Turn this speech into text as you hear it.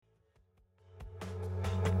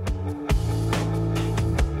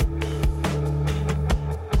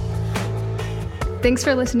Thanks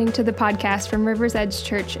for listening to the podcast from River's Edge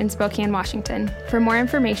Church in Spokane, Washington. For more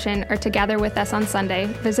information or to gather with us on Sunday,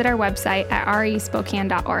 visit our website at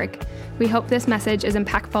respokane.org. We hope this message is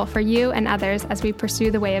impactful for you and others as we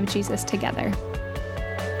pursue the way of Jesus together.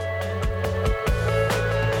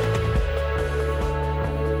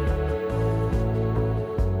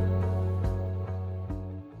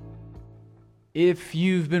 If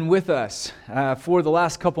you've been with us for the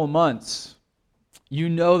last couple months, you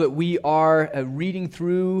know that we are reading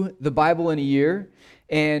through the Bible in a year,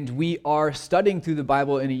 and we are studying through the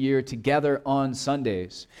Bible in a year together on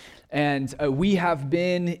Sundays. And we have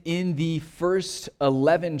been in the first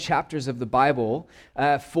 11 chapters of the Bible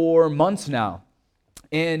for months now.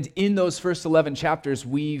 And in those first 11 chapters,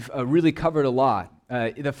 we've really covered a lot.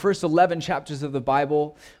 The first 11 chapters of the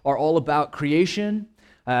Bible are all about creation,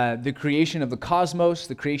 the creation of the cosmos,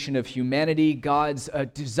 the creation of humanity, God's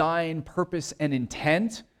design, purpose, and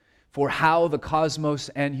intent for how the cosmos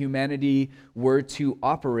and humanity were to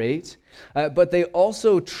operate. But they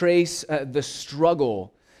also trace the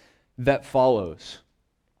struggle that follows.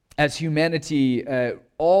 As humanity,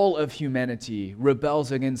 all of humanity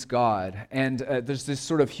rebels against God, and there's this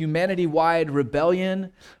sort of humanity-wide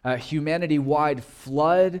rebellion, humanity-wide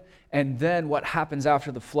flood, and then what happens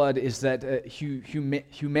after the flood is that humans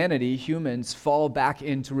fall back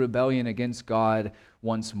into rebellion against God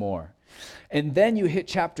once more. And then you hit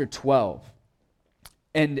chapter 12,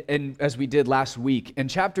 and as we did last week, and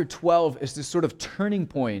chapter 12 is this sort of turning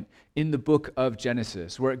point in the book of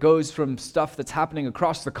Genesis, where it goes from stuff that's happening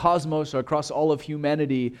across the cosmos or across all of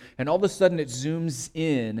humanity, and all of a sudden it zooms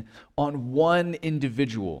in on one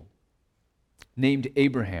individual named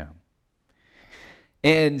Abraham.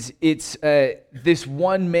 And it's this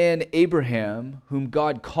one man, Abraham, whom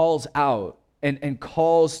God calls out and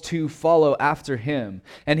calls to follow after him.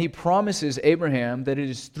 And he promises Abraham that it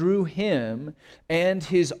is through him and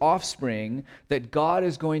his offspring that God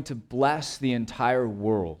is going to bless the entire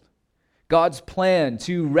world. God's plan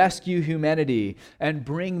to rescue humanity and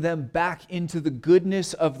bring them back into the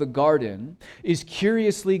goodness of the garden is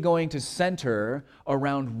curiously going to center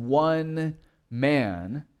around one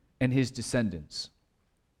man and his descendants.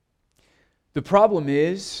 The problem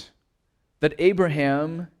is that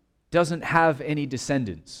Abraham doesn't have any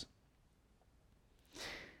descendants.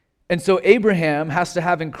 And so Abraham has to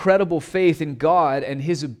have incredible faith in God and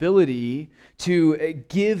his ability to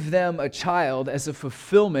give them a child as a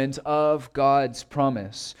fulfillment of God's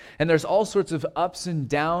promise. And there's all sorts of ups and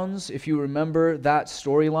downs, if you remember that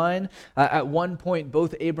storyline. At one point,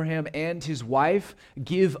 both Abraham and his wife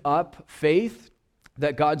give up faith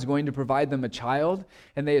that God's going to provide them a child,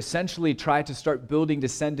 and they essentially try to start building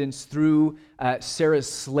descendants through Sarah's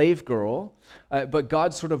slave girl, but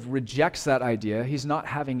God sort of rejects that idea. He's not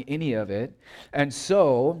having any of it, and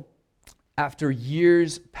so after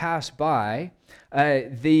years pass by,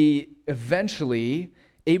 eventually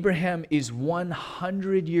Abraham is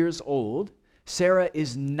 100 years old, Sarah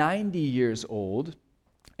is 90 years old,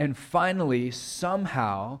 and finally,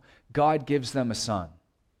 somehow, God gives them a son,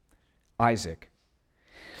 Isaac.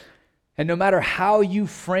 And no matter how you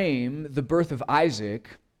frame the birth of Isaac,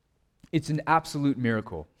 it's an absolute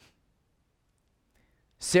miracle.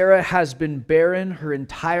 Sarah has been barren her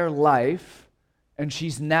entire life, and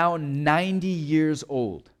she's now 90 years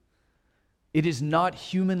old. It is not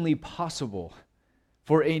humanly possible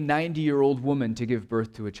for a 90-year-old woman to give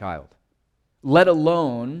birth to a child, let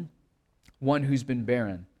alone one who's been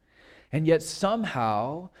barren. And yet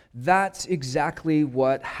somehow, that's exactly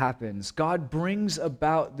what happens. God brings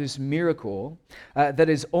about this miracle that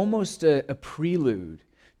is almost a prelude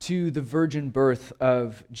to the virgin birth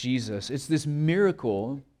of Jesus. It's this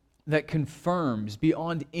miracle that confirms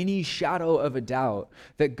beyond any shadow of a doubt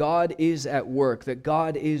that God is at work, that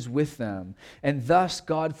God is with them, and thus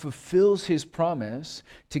God fulfills his promise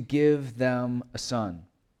to give them a son.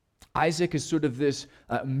 Isaac is sort of this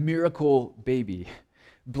miracle baby,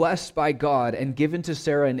 blessed by God and given to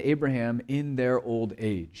Sarah and Abraham in their old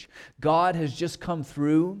age. God has just come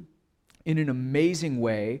through in an amazing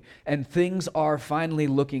way, and things are finally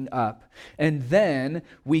looking up. And then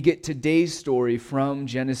we get today's story from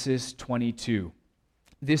Genesis 22.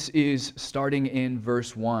 This is starting in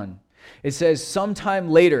verse 1. It says, sometime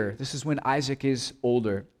later, this is when Isaac is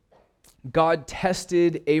older, God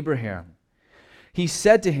tested Abraham. He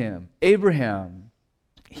said to him, Abraham,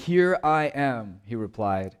 here I am, he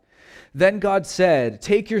replied. Then God said,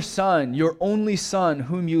 take your son, your only son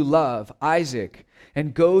whom you love, Isaac,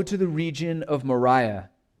 and go to the region of Moriah.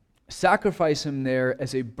 Sacrifice him there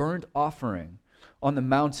as a burnt offering on the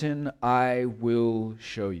mountain I will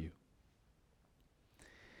show you.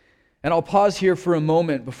 And I'll pause here for a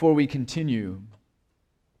moment before we continue.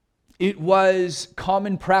 It was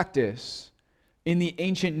common practice in the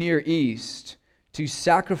ancient Near East to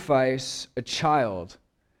sacrifice a child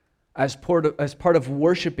as part of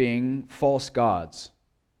worshiping false gods.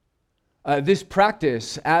 This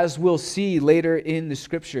practice, as we'll see later in the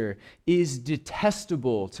scripture, is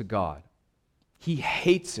detestable to God. He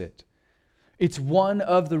hates it. It's one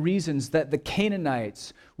of the reasons that the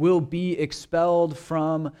Canaanites will be expelled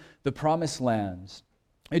from the promised lands.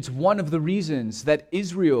 It's one of the reasons that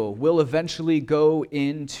Israel will eventually go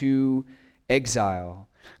into exile.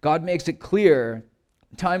 God makes it clear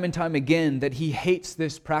time and time again that he hates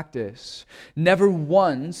this practice. Never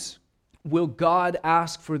once will God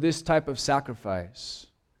ask for this type of sacrifice,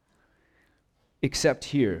 except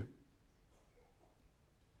here.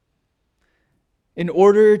 In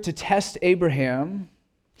order to test Abraham,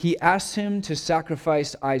 he asks him to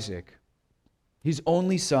sacrifice Isaac, his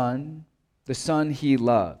only son, the son he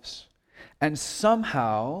loves. And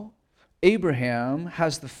somehow, Abraham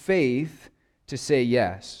has the faith to say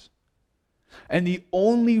yes. And the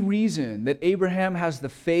only reason that Abraham has the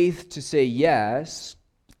faith to say yes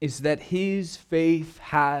is that his faith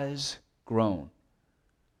has grown.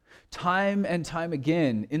 Time and time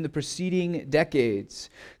again in the preceding decades,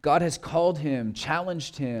 God has called him,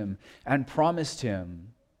 challenged him, and promised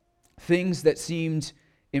him things that seemed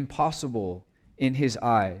impossible in his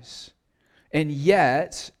eyes. And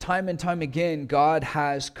yet, time and time again, God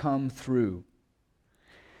has come through.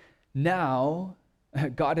 Now,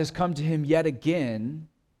 God has come to him yet again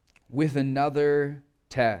with another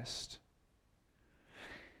test.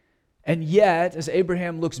 And yet, as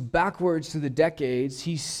Abraham looks backwards through the decades,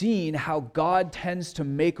 he's seen how God tends to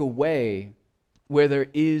make a way where there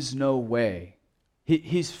is no way.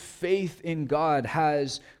 His faith in God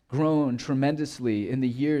has grown tremendously in the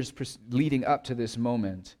years leading up to this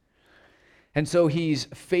moment. And so he's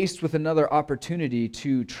faced with another opportunity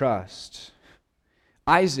to trust.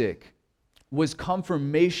 Isaac was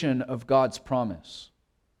confirmation of God's promise.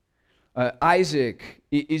 Isaac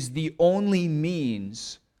is the only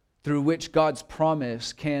means through which God's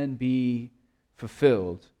promise can be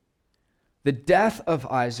fulfilled. The death of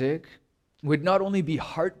Isaac would not only be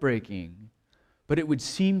heartbreaking, but it would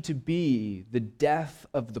seem to be the death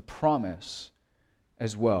of the promise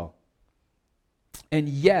as well. And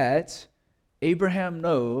yet, Abraham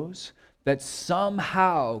knows that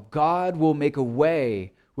somehow God will make a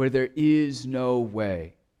way where there is no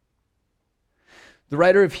way. The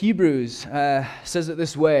writer of Hebrews says it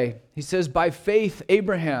this way. He says, by faith,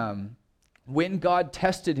 Abraham, when God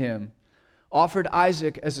tested him, offered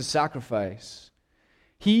Isaac as a sacrifice.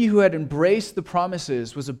 He who had embraced the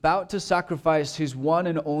promises was about to sacrifice his one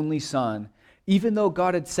and only son, even though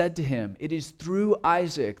God had said to him, it is through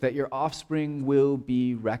Isaac that your offspring will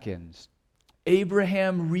be reckoned.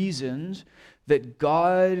 Abraham reasoned that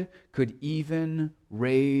God could even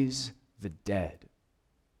raise the dead.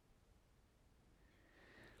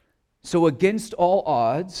 So against all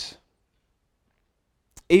odds,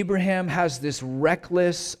 Abraham has this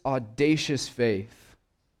reckless, audacious faith.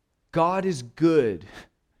 God is good.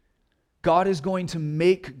 God is going to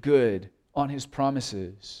make good on his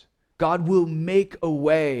promises. God will make a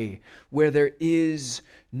way where there is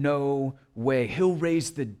no way. He'll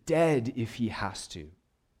raise the dead if he has to.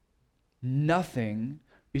 Nothing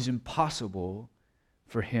is impossible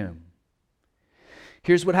for him.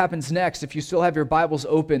 Here's what happens next. If you still have your Bibles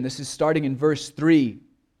open, this is starting in verse 3.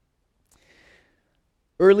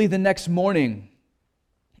 Early the next morning,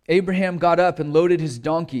 Abraham got up and loaded his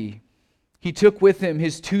donkey. He took with him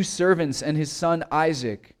his 2 servants and his son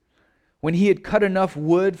Isaac. When he had cut enough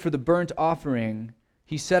wood for the burnt offering,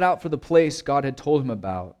 he set out for the place God had told him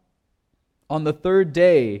about. On the 3rd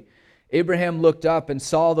day, Abraham looked up and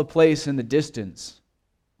saw the place in the distance.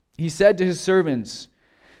 He said to his servants,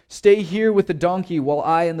 stay here with the donkey while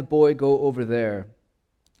I and the boy go over there.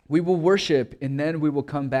 We will worship, and then we will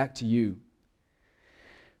come back to you.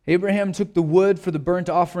 Abraham took the wood for the burnt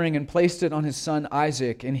offering and placed it on his son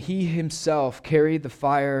Isaac, and he himself carried the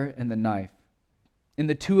fire and the knife. And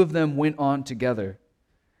the 2 of them went on together.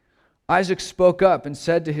 Isaac spoke up and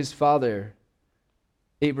said to his father,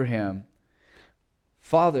 Abraham,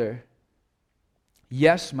 Father.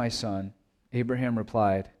 Yes, my son, Abraham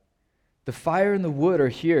replied. The fire and the wood are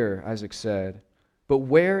here, Isaac said, but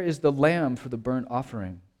where is the lamb for the burnt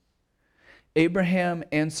offering? Abraham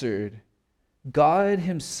answered, God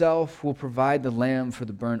himself will provide the lamb for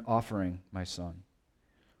the burnt offering, my son.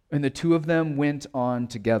 And the 2 of them went on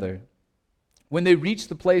together. When they reached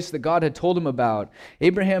the place that God had told him about,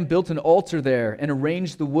 Abraham built an altar there and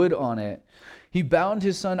arranged the wood on it. He bound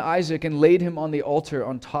his son Isaac and laid him on the altar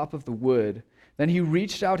on top of the wood. Then he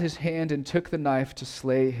reached out his hand and took the knife to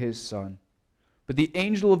slay his son. But the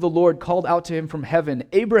angel of the Lord called out to him from heaven,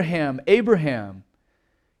 "Abraham, Abraham."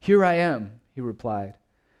 "Here I am," he replied.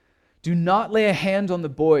 "Do not lay a hand on the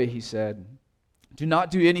boy," he said. "Do not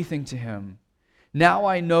do anything to him. Now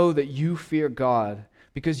I know that you fear God,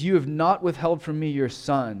 because you have not withheld from me your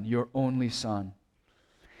son, your only son."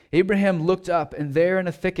 Abraham looked up, and there in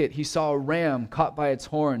a thicket he saw a ram caught by its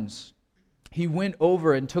horns. He went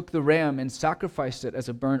over and took the ram and sacrificed it as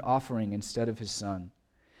a burnt offering instead of his son.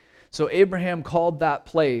 So Abraham called that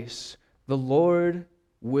place, "The Lord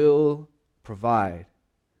will provide."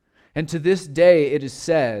 And to this day it is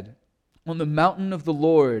said, "On the mountain of the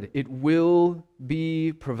Lord it will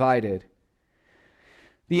be provided."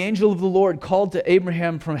 The angel of the Lord called to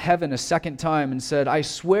Abraham from heaven a second time and said, "I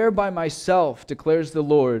swear by myself, declares the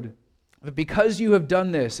Lord, that because you have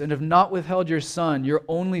done this and have not withheld your son, your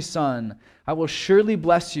only son, I will surely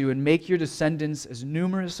bless you and make your descendants as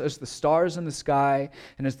numerous as the stars in the sky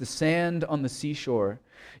and as the sand on the seashore.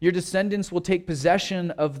 Your descendants will take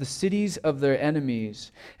possession of the cities of their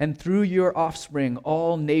enemies, and through your offspring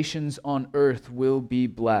all nations on earth will be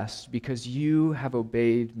blessed, because you have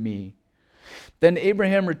obeyed me." Then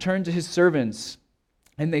Abraham returned to his servants,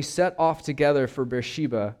 and they set off together for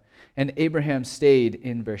Beersheba, and Abraham stayed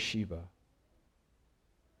in Beersheba.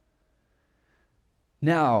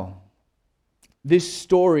 Now, this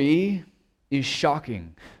story is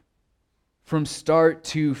shocking from start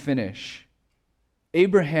to finish.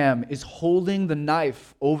 Abraham is holding the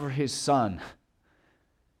knife over his son,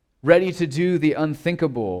 ready to do the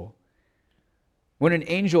unthinkable, when an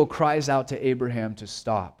angel cries out to Abraham to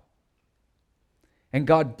stop. And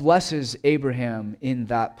God blesses Abraham in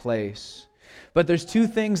that place. But there's two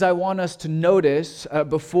things I want us to notice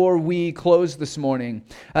before we close this morning.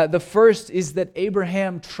 The first is that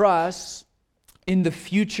Abraham trusts in the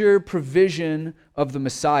future provision of the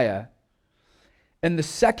Messiah. And the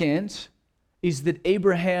second is that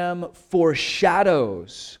Abraham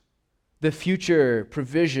foreshadows the future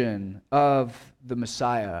provision of the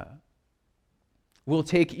Messiah. We'll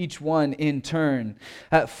take each one in turn.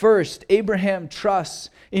 First, Abraham trusts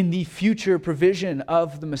in the future provision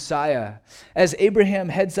of the Messiah. As Abraham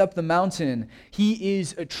heads up the mountain, he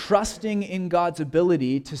is trusting in God's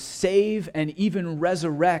ability to save and even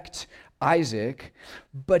resurrect Isaac.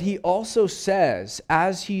 But he also says,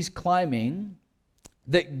 as he's climbing,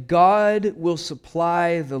 that God will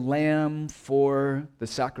supply the lamb for the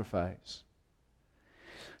sacrifice.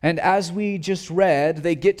 And as we just read,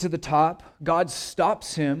 they get to the top. God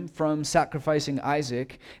stops him from sacrificing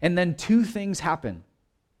Isaac. And then two things happen.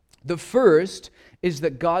 The first is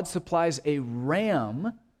that God supplies a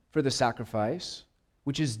ram for the sacrifice,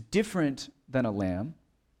 which is different than a lamb.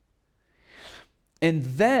 And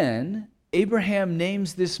then Abraham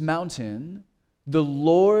names this mountain, "The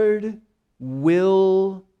Lord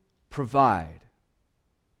will provide."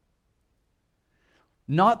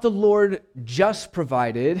 Not the Lord just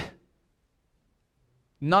provided,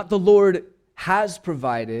 not the Lord has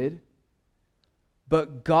provided,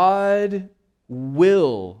 but God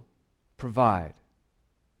will provide.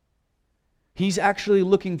 He's actually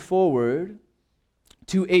looking forward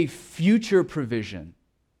to a future provision,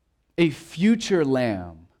 a future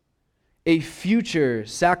lamb, a future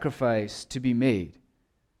sacrifice to be made.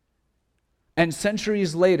 And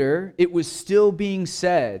centuries later, it was still being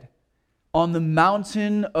said, "On the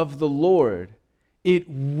mountain of the Lord, it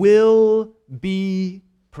will be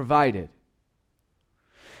provided."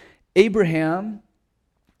 Abraham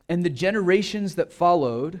and the generations that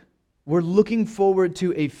followed were looking forward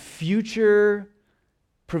to a future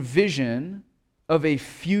provision of a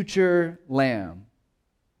future lamb.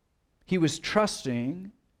 He was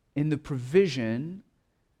trusting in the provision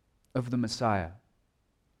of the Messiah.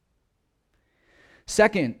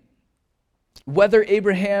 Second, whether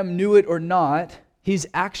Abraham knew it or not, his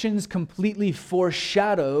actions completely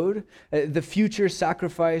foreshadowed the future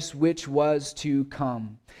sacrifice which was to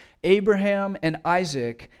come. Abraham and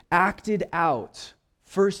Isaac acted out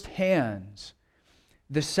firsthand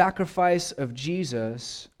the sacrifice of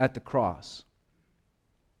Jesus at the cross.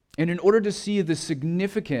 And in order to see the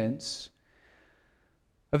significance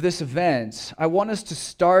of this event, I want us to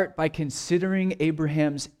start by considering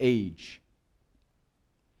Abraham's age.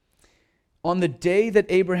 On the day that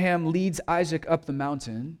Abraham leads Isaac up the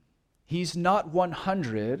mountain, he's not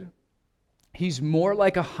 100, he's more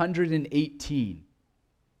like 118.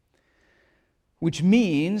 Which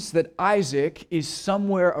means that Isaac is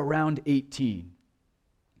somewhere around 18.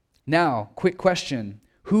 Now, quick question.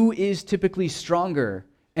 Who is typically stronger,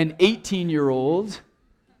 an 18-year-old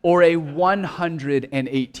or a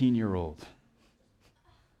 118-year-old?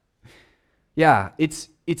 Yeah, it's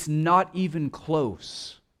not even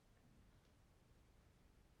close.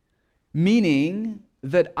 Meaning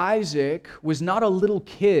that Isaac was not a little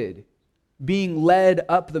kid being led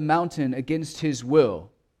up the mountain against his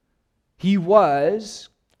will. He was,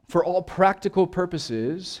 for all practical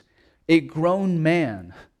purposes, a grown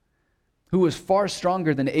man who was far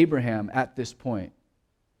stronger than Abraham at this point.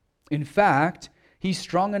 In fact, he's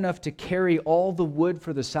strong enough to carry all the wood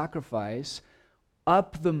for the sacrifice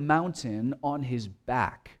up the mountain on his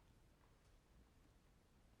back.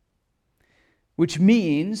 Which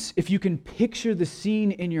means, if you can picture the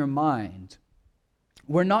scene in your mind,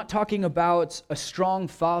 we're not talking about a strong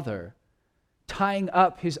father tying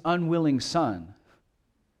up his unwilling son.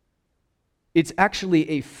 It's actually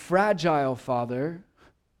a fragile father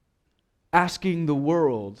asking the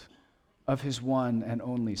world of his one and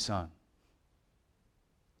only son.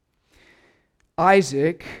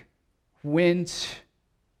 Isaac went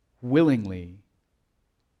willingly.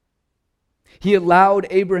 He allowed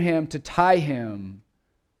Abraham to tie him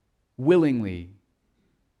willingly.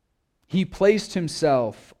 He placed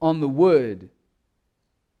himself on the wood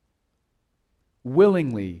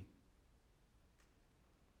willingly.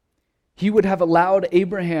 He would have allowed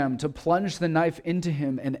Abraham to plunge the knife into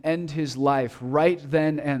him and end his life right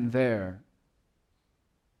then and there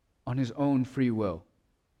on his own free will.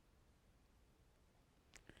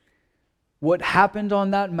 What happened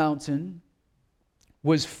on that mountain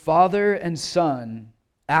was father and son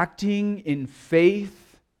acting in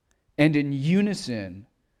faith and in unison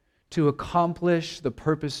to accomplish the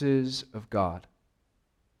purposes of God.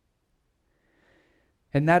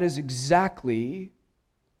 And that is exactly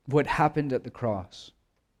what happened at the cross.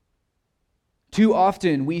 Too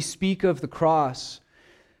often we speak of the cross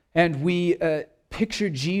and we picture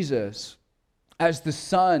Jesus as the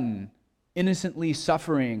Son innocently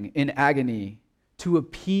suffering in agony to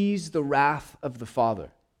appease the wrath of the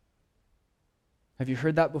Father. Have you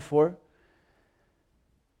heard that before?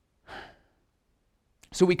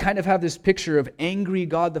 So we kind of have this picture of angry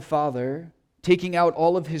God the Father taking out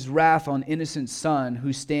all of his wrath on innocent Son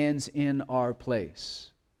who stands in our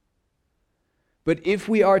place. But if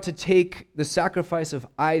we are to take the sacrifice of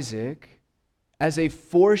Isaac as a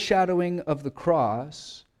foreshadowing of the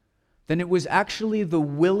cross, then it was actually the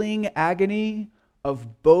willing agony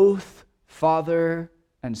of both father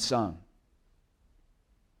and son.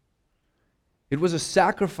 It was a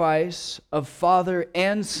sacrifice of father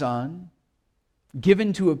and son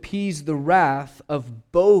given to appease the wrath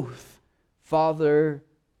of both father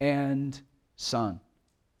and son.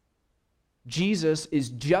 Jesus is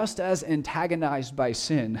just as antagonized by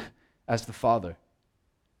sin as the Father.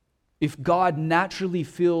 If God naturally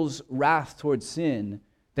feels wrath towards sin,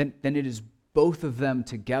 then it is both of them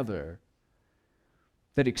together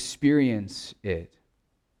that experience it.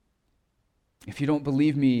 If you don't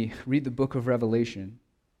believe me, read the book of Revelation.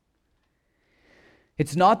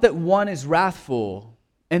 It's not that one is wrathful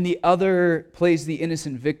and the other plays the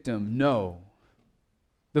innocent victim. No.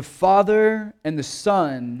 The Father and the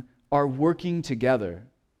Son are working together.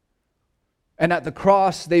 And at the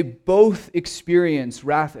cross, they both experience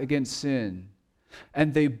wrath against sin.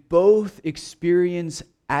 And they both experience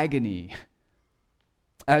agony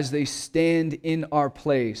as they stand in our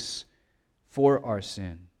place for our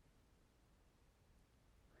sin.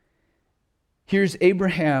 Here's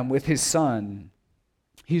Abraham with his son,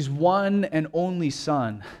 his one and only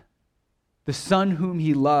son, the son whom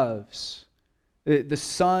he loves, the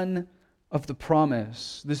son of the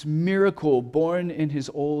promise, this miracle born in his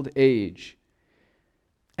old age.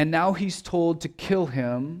 And now he's told to kill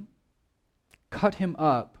him, cut him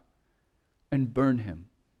up, and burn him.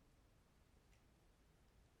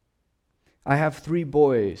 I have 3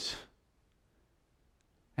 boys,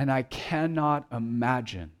 and I cannot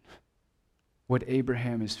imagine what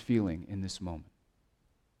Abraham is feeling in this moment.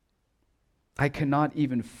 I cannot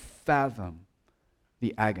even fathom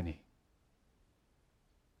the agony.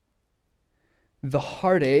 The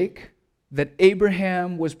heartache that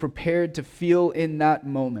Abraham was prepared to feel in that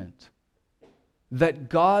moment, that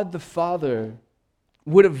God the Father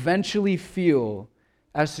would eventually feel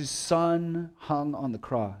as his son hung on the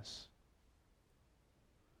cross.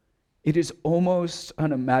 It is almost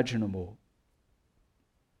unimaginable.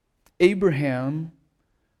 Abraham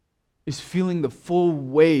is feeling the full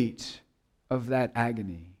weight of that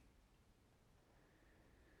agony.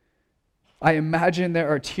 I imagine there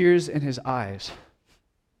are tears in his eyes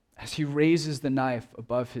as he raises the knife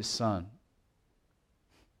above his son.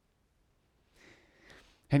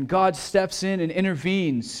 And God steps in and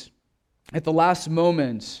intervenes at the last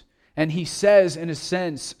moment, and he says, in a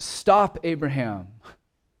sense, "Stop, Abraham.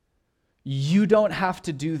 You don't have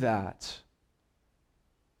to do that.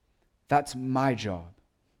 That's my job.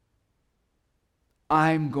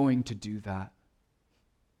 I'm going to do that.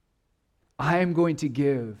 I am going to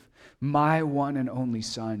give my one and only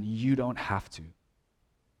Son. You don't have to.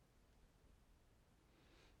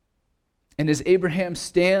 And as Abraham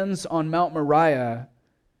stands on Mount Moriah,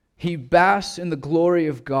 he basks in the glory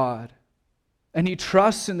of God, and he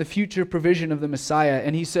trusts in the future provision of the Messiah.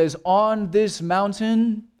 And he says, on this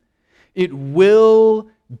mountain, it will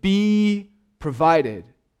be provided.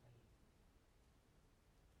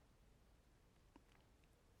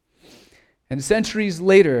 And centuries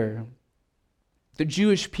later, the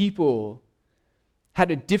Jewish people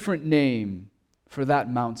had a different name for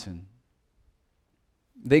that mountain.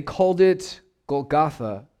 They called it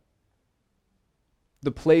Golgotha,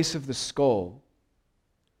 the place of the skull.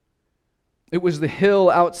 It was the hill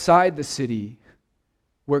outside the city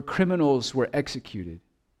where criminals were executed.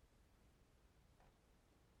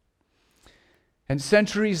 And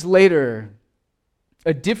centuries later,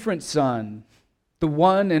 a different son, the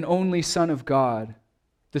one and only Son of God,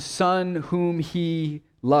 the Son whom he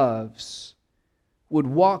loves, would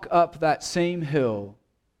walk up that same hill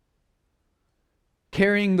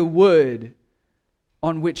carrying the wood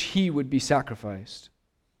on which he would be sacrificed.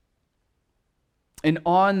 And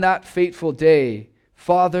on that fateful day,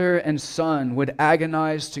 Father and Son would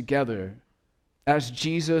agonize together as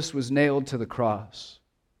Jesus was nailed to the cross.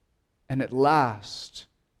 And at last,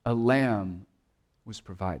 a lamb was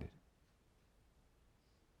provided.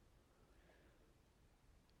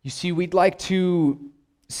 You see, we'd like to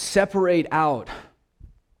separate out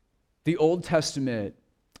the Old Testament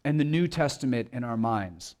and the New Testament in our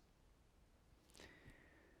minds.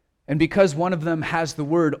 And because one of them has the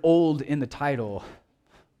word old in the title,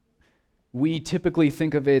 we typically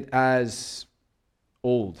think of it as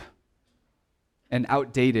old and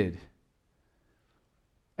outdated.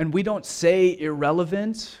 And we don't say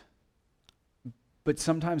irrelevant, but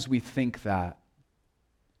sometimes we think that.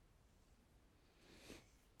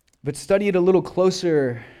 But study it a little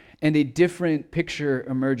closer, and a different picture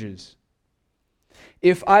emerges.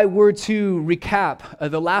 If I were to recap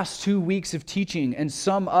the last 2 weeks of teaching and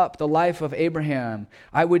sum up the life of Abraham,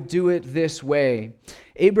 I would do it this way.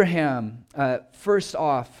 Abraham, first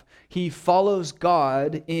off, he follows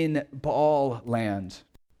God in Baal land,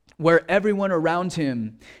 where everyone around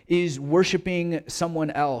him is worshiping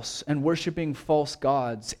someone else and worshiping false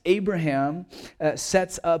gods. Abraham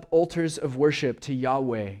sets up altars of worship to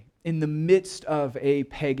Yahweh in the midst of a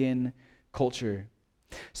pagan culture.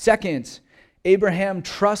 Second, Abraham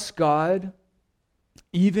trusts God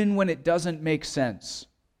even when it doesn't make sense.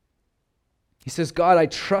 He says, God, I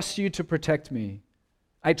trust you to protect me.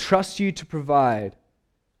 I trust you to provide.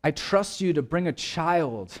 I trust you to bring a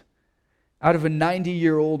child out of a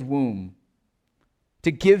 90-year-old womb,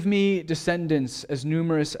 to give me descendants as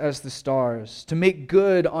numerous as the stars, to make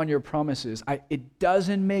good on your promises. It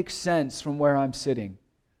doesn't make sense from where I'm sitting,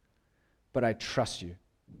 but I trust you.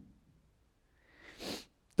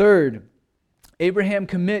 Third, Abraham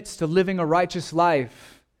commits to living a righteous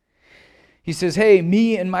life. He says, hey,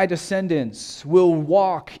 me and my descendants will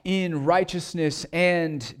walk in righteousness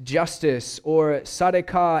and justice, or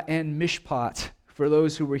tzedakah and mishpat, for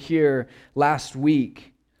those who were here last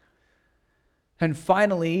week. And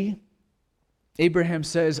finally, Abraham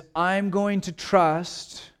says, I'm going to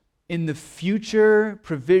trust in the future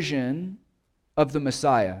provision of the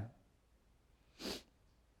Messiah.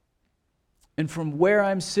 And from where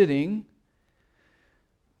I'm sitting,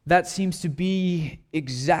 that seems to be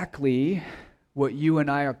exactly what you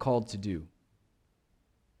and I are called to do.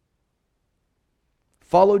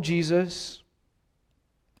 Follow Jesus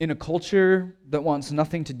in a culture that wants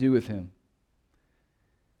nothing to do with him.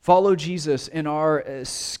 Follow Jesus in our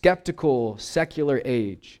skeptical, secular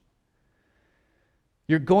age.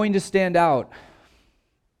 You're going to stand out.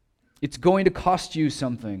 It's going to cost you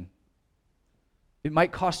something. It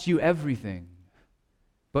might cost you everything,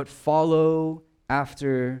 but follow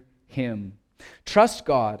after him. Trust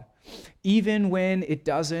God, even when it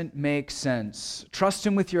doesn't make sense. Trust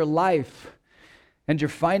him with your life and your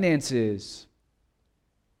finances.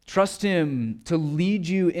 Trust him to lead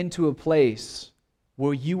you into a place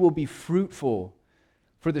where you will be fruitful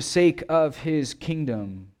for the sake of his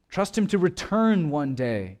kingdom. Trust him to return one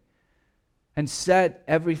day and set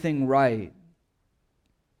everything right.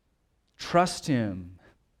 Trust him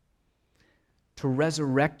to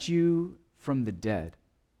resurrect you from the dead.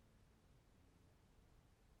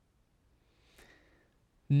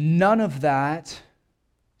 None of that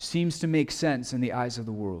seems to make sense in the eyes of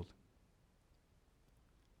the world.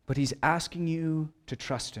 But he's asking you to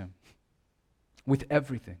trust him with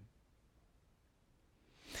everything.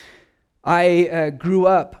 I grew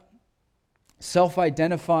up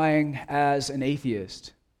self-identifying as an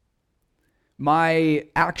atheist. My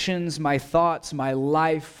actions, my thoughts, my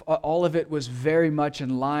life, all of it was very much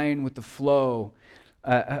in line with the flow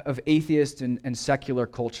of atheist and secular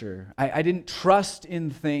culture. I didn't trust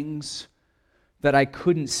in things that I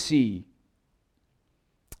couldn't see,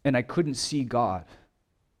 and I couldn't see God.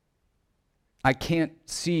 I can't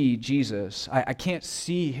see Jesus. I can't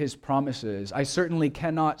see his promises. I certainly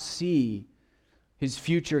cannot see his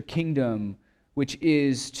future kingdom, which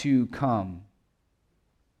is to come.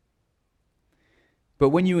 But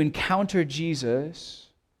when you encounter Jesus,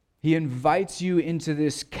 he invites you into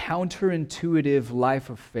this counterintuitive life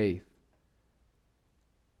of faith.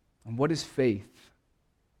 And what is faith?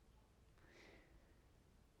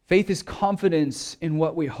 Faith is confidence in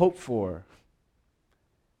what we hope for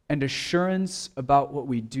and assurance about what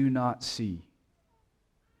we do not see.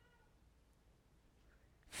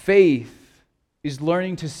 Faith is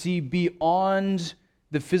learning to see beyond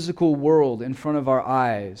the physical world in front of our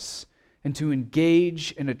eyes and to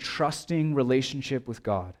engage in a trusting relationship with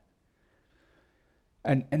God.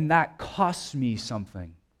 And that costs me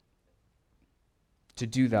something to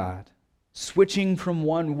do that. Switching from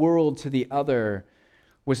one world to the other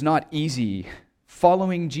was not easy.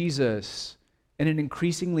 Following Jesus in an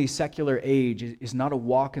increasingly secular age is not a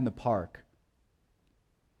walk in the park.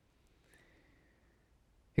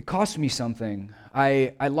 It cost me something.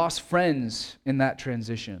 I lost friends in that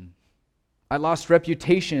transition. I lost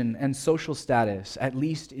reputation and social status, at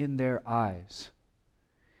least in their eyes.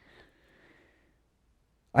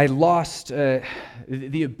 I lost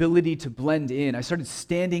the ability to blend in. I started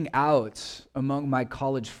standing out among my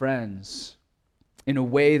college friends in a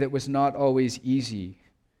way that was not always easy.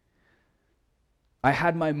 I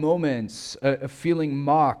had my moments of feeling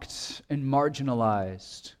mocked and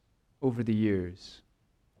marginalized over the years.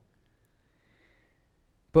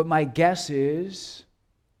 But my guess is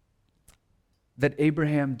that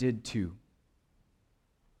Abraham did too.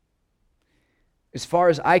 As far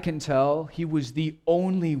as I can tell, he was the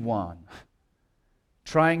only one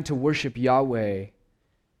trying to worship Yahweh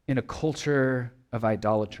in a culture of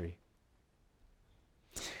idolatry.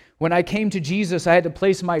 When I came to Jesus, I had to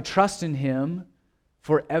place my trust in him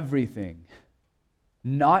for everything.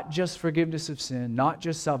 Not just forgiveness of sin, not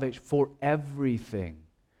just salvation, for everything.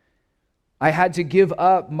 I had to give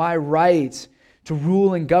up my right to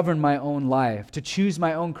rule and govern my own life, to choose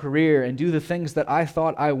my own career and do the things that I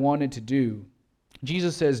thought I wanted to do.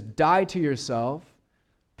 Jesus says, die to yourself,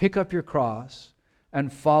 pick up your cross,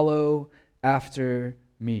 and follow after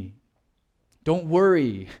me. Don't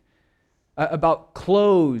worry about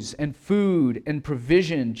clothes and food and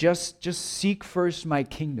provision. Just seek first my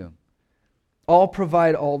kingdom. I'll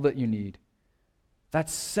provide all that you need.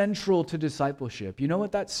 That's central to discipleship. You know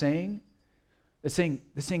what that's saying? It's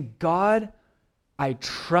saying, God, I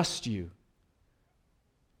trust you,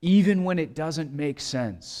 even when it doesn't make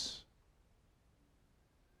sense.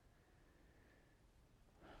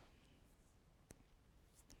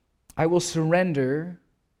 I will surrender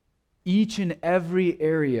each and every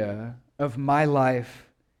area of my life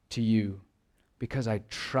to you because I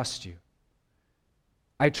trust you.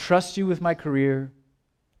 I trust you with my career.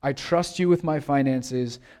 I trust you with my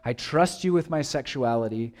finances. I trust you with my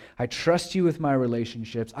sexuality. I trust you with my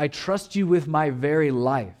relationships. I trust you with my very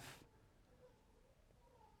life.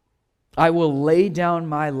 I will lay down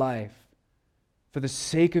my life for the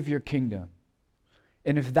sake of your kingdom.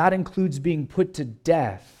 And if that includes being put to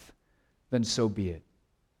death, then so be it.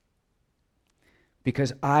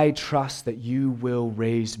 Because I trust that you will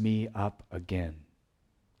raise me up again.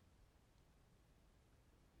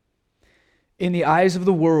 In the eyes of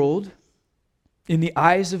the world, in the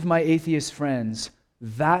eyes of my atheist friends,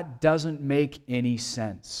 that doesn't make any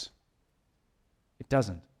sense. It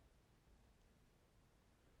doesn't.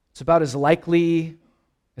 It's about as likely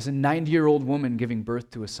as a 90-year-old woman giving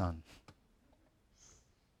birth to a son.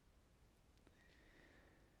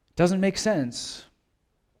 It doesn't make sense.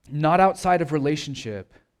 Not outside of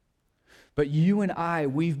relationship. But you and I,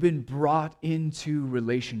 we've been brought into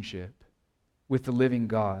relationship with the living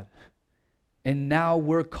God. And now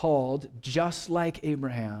we're called, just like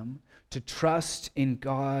Abraham, to trust in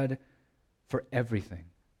God for everything.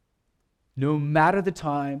 No matter the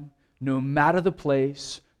time, no matter the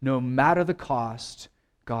place, no matter the cost,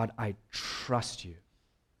 God, I trust you.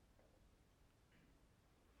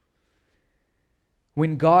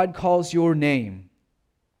 When God calls your name,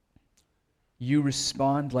 you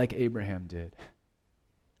respond like Abraham did.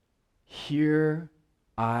 Here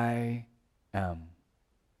I am.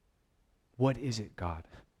 What is it, God?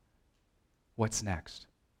 What's next?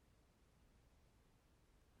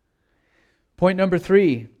 Point number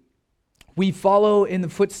 3, We follow in the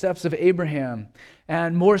footsteps of Abraham,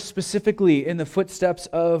 and more specifically in the footsteps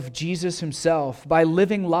of Jesus himself, by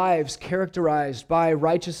living lives characterized by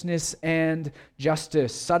righteousness and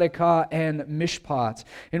justice, tzedakah and mishpat,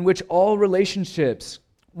 in which all relationships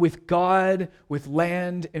with God, with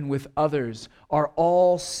land, and with others are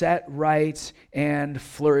all set right and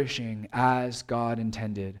flourishing as God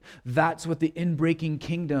intended. That's what the inbreaking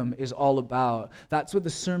kingdom is all about. That's what the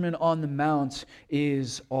Sermon on the Mount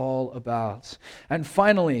is all about. And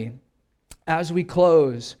finally, as we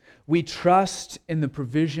close, we trust in the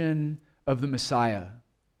provision of the Messiah.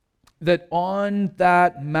 That on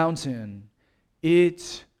that mountain,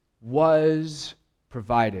 it was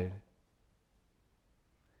provided.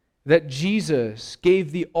 That Jesus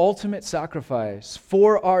gave the ultimate sacrifice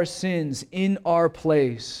for our sins in our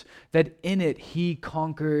place, that in it he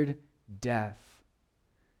conquered death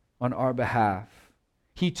on our behalf.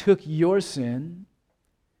 He took your sin,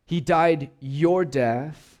 he died your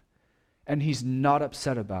death, and he's not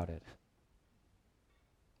upset about it.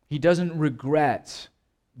 He doesn't regret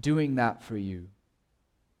doing that for you.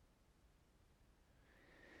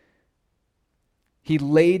 He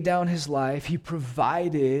laid down his life. He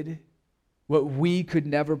provided what we could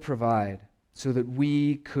never provide so that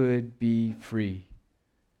we could be free.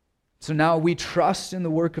 So now we trust in the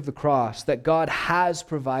work of the cross that God has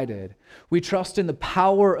provided. We trust in the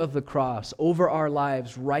power of the cross over our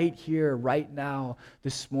lives right here, right now,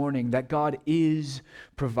 this morning, that God is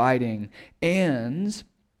providing. And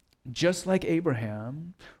just like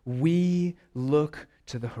Abraham, we look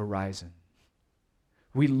to the horizon.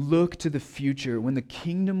 We look to the future when the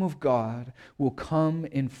kingdom of God will come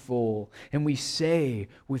in full. And we say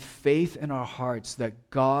with faith in our hearts that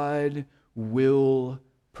God will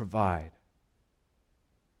provide.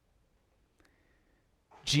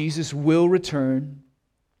 Jesus will return.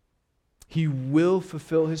 He will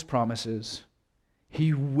fulfill his promises.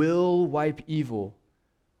 He will wipe evil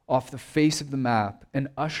off the face of the map and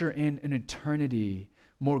usher in an eternity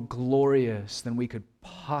more glorious than we could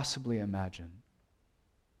possibly imagine.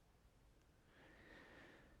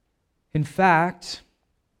 In fact,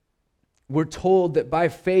 we're told that by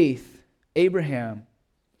faith, Abraham,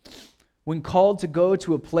 when called to go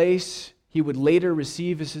to a place he would later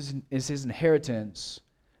receive as his inheritance,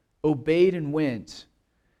 obeyed and went,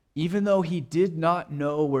 even though he did not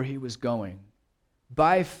know where he was going.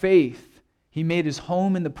 By faith, he made his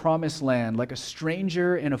home in the promised land like a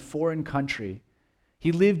stranger in a foreign country.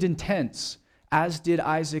 He lived in tents, as did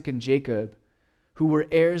Isaac and Jacob, who were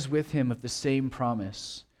heirs with him of the same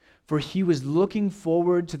promise. For he was looking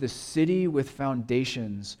forward to the city with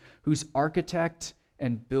foundations, whose architect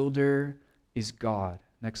and builder is God.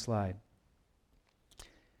 Next slide.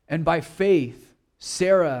 And by faith,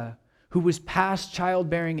 Sarah, who was past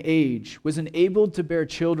childbearing age, was enabled to bear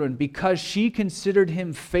children because she considered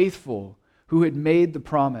him faithful who had made the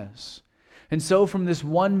promise. And so from this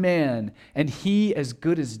one man, and he as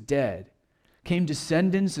good as dead, came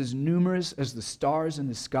descendants as numerous as the stars in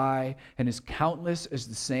the sky and as countless as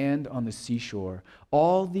the sand on the seashore.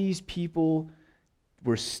 All these people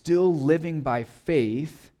were still living by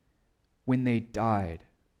faith when they died.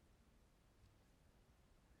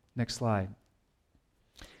 Next slide.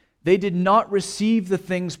 They did not receive the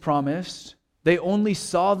things promised. They only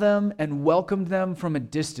saw them and welcomed them from a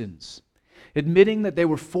distance, admitting that they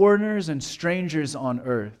were foreigners and strangers on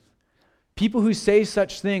earth. People who say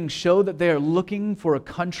such things show that they are looking for a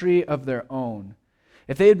country of their own.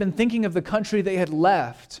 If they had been thinking of the country they had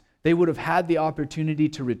left, they would have had the opportunity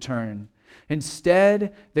to return.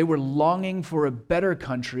 Instead, they were longing for a better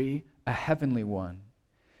country, a heavenly one.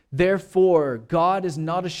 Therefore, God is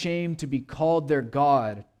not ashamed to be called their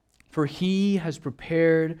God, for he has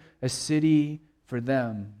prepared a city for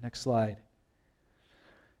them. Next slide.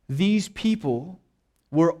 These people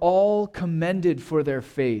were all commended for their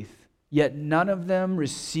faith. Yet none of them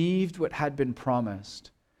received what had been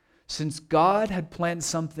promised, since God had planned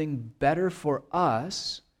something better for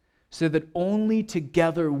us, so that only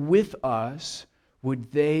together with us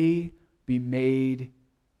would they be made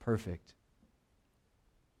perfect.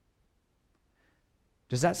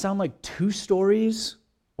 Does that sound like two stories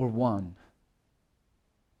or one?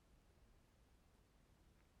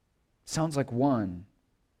 Sounds like one.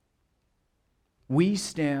 We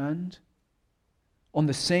stand on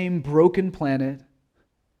the same broken planet,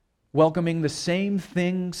 welcoming the same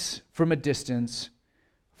things from a distance,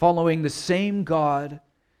 following the same God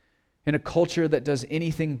in a culture that does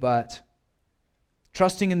anything but,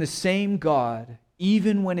 trusting in the same God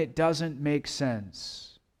even when it doesn't make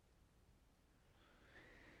sense,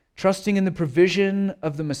 trusting in the provision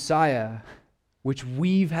of the Messiah, which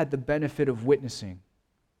we've had the benefit of witnessing.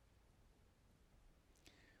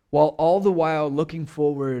 while all the while looking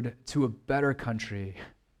forward to a better country,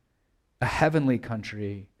 a heavenly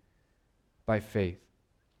country, by faith.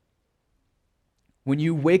 When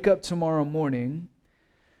you wake up tomorrow morning,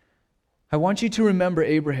 I want you to remember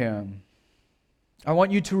Abraham. I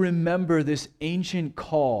want you to remember this ancient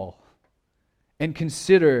call and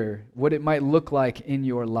consider what it might look like in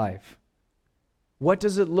your life. What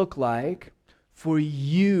does it look like for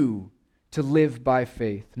you to live by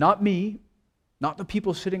faith? Not me, not the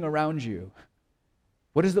people sitting around you.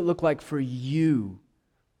 What does it look like for you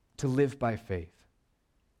to live by faith?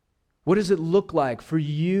 What does it look like for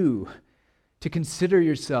you to consider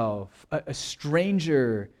yourself a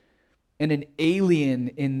stranger and an alien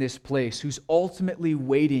in this place who's ultimately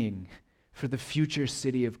waiting for the future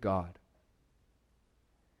city of God?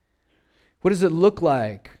 What does it look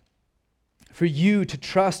like for you to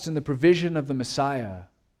trust in the provision of the Messiah,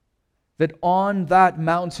 that on that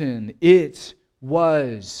mountain it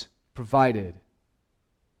was provided?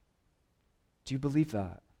 Do you believe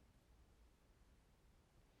that?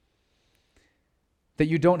 That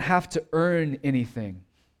you don't have to earn anything,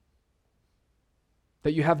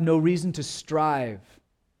 that you have no reason to strive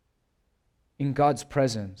in God's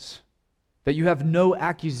presence, that you have no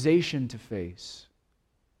accusation to face.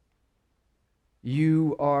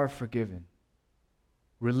 You are forgiven,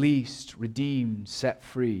 released, redeemed, set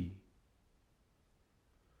free.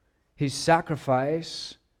 His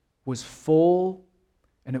sacrifice was full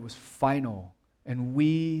and it was final, and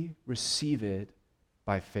we receive it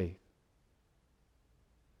by faith.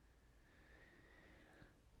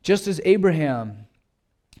 Just as Abraham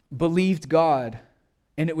believed God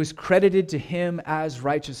and it was credited to him as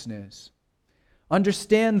righteousness,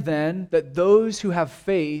 understand then that those who have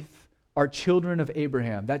faith are children of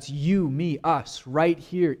Abraham. That's you, me, us, right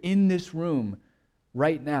here in this room,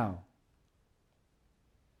 right now.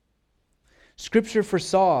 Scripture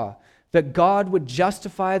foresaw that God would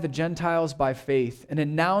justify the Gentiles by faith and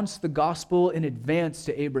announce the gospel in advance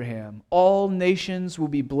to Abraham. All nations will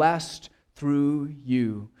be blessed through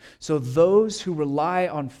you. So those who rely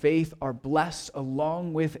on faith are blessed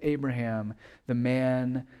along with Abraham, the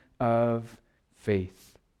man of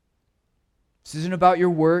faith. This isn't about your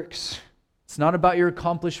works. It's not about your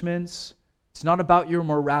accomplishments. It's not about your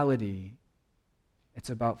morality. It's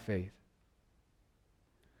about faith.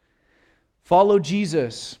 Follow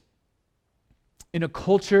Jesus in a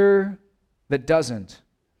culture that doesn't.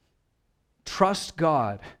 Trust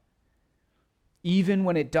God even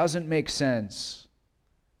when it doesn't make sense.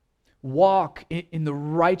 Walk in the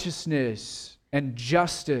righteousness and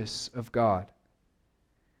justice of God.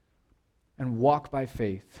 And walk by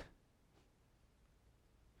faith.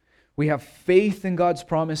 We have faith in God's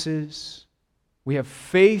promises. We have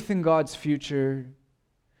faith in God's future.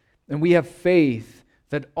 And we have faith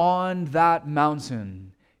that on that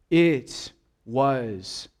mountain it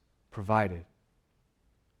was provided.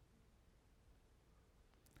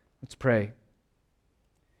 Let's pray.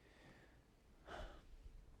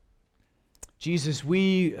 Jesus,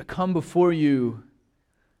 we come before you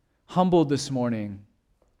humbled this morning,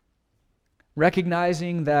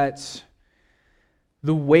 recognizing that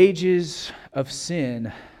the wages of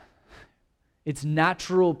sin, its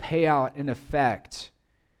natural payout and effect,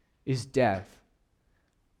 is death.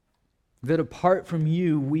 That apart from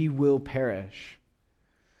you, we will perish.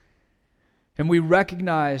 And we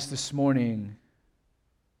recognize this morning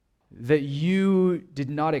that you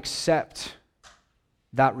did not accept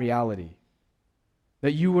that reality.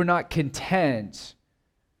 That you were not content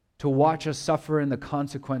to watch us suffer in the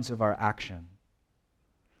consequence of our action.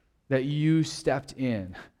 That you stepped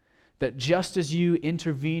in. That just as you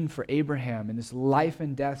intervened for Abraham in this life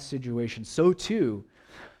and death situation, so too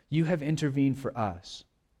you have intervened for us.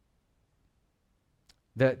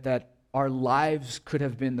 That our lives could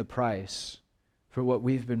have been the price for what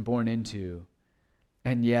we've been born into.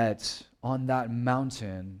 And yet, on that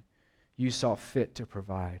mountain, you saw fit to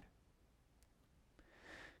provide.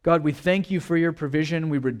 God, we thank you for your provision.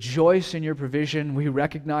 We rejoice in your provision. We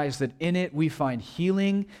recognize that in it we find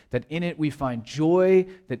healing, that in it we find joy,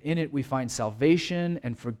 that in it we find salvation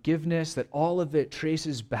and forgiveness, that all of it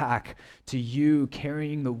traces back to you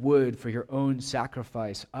carrying the wood for your own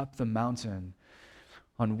sacrifice up the mountain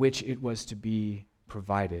on which it was to be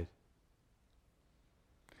provided.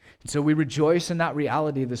 And so we rejoice in that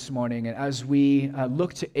reality this morning. And as we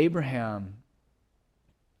look to Abraham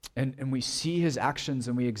and we see his actions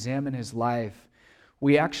and we examine his life,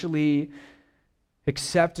 we actually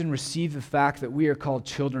accept and receive the fact that we are called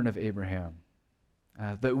children of Abraham.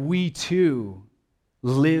 That we too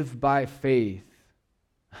live by faith,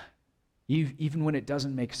 even when it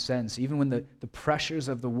doesn't make sense, even when the pressures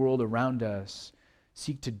of the world around us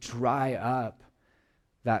seek to dry up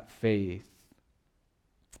that faith.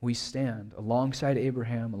 We stand alongside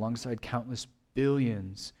Abraham, alongside countless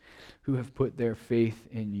billions who have put their faith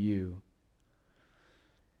in you.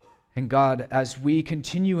 And God, as we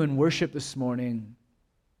continue in worship this morning,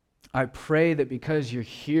 I pray that because you're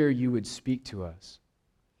here, you would speak to us.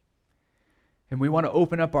 And we want to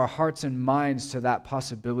open up our hearts and minds to that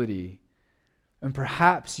possibility. And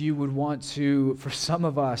perhaps you would want to, for some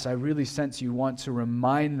of us, I really sense you want to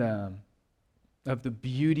remind them of the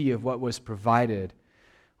beauty of what was provided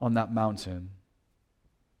on that mountain.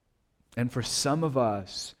 And for some of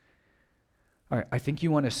us, I think you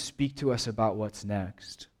want to speak to us about what's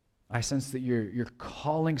next. I sense that you're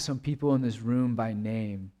calling some people in this room by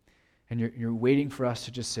name, and you're waiting for us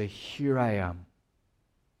to just say, here I am.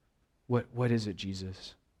 What is it,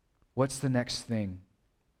 Jesus? What's the next thing?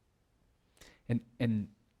 And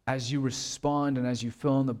as you respond and as you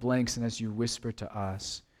fill in the blanks and as you whisper to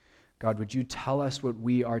us, God, would you tell us what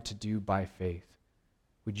we are to do by faith?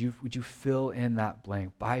 Would you fill in that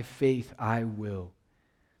blank? By faith, I will.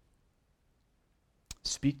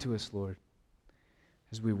 Speak to us, Lord,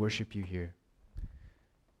 as we worship you here.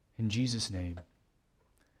 In Jesus' name,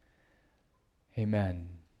 amen.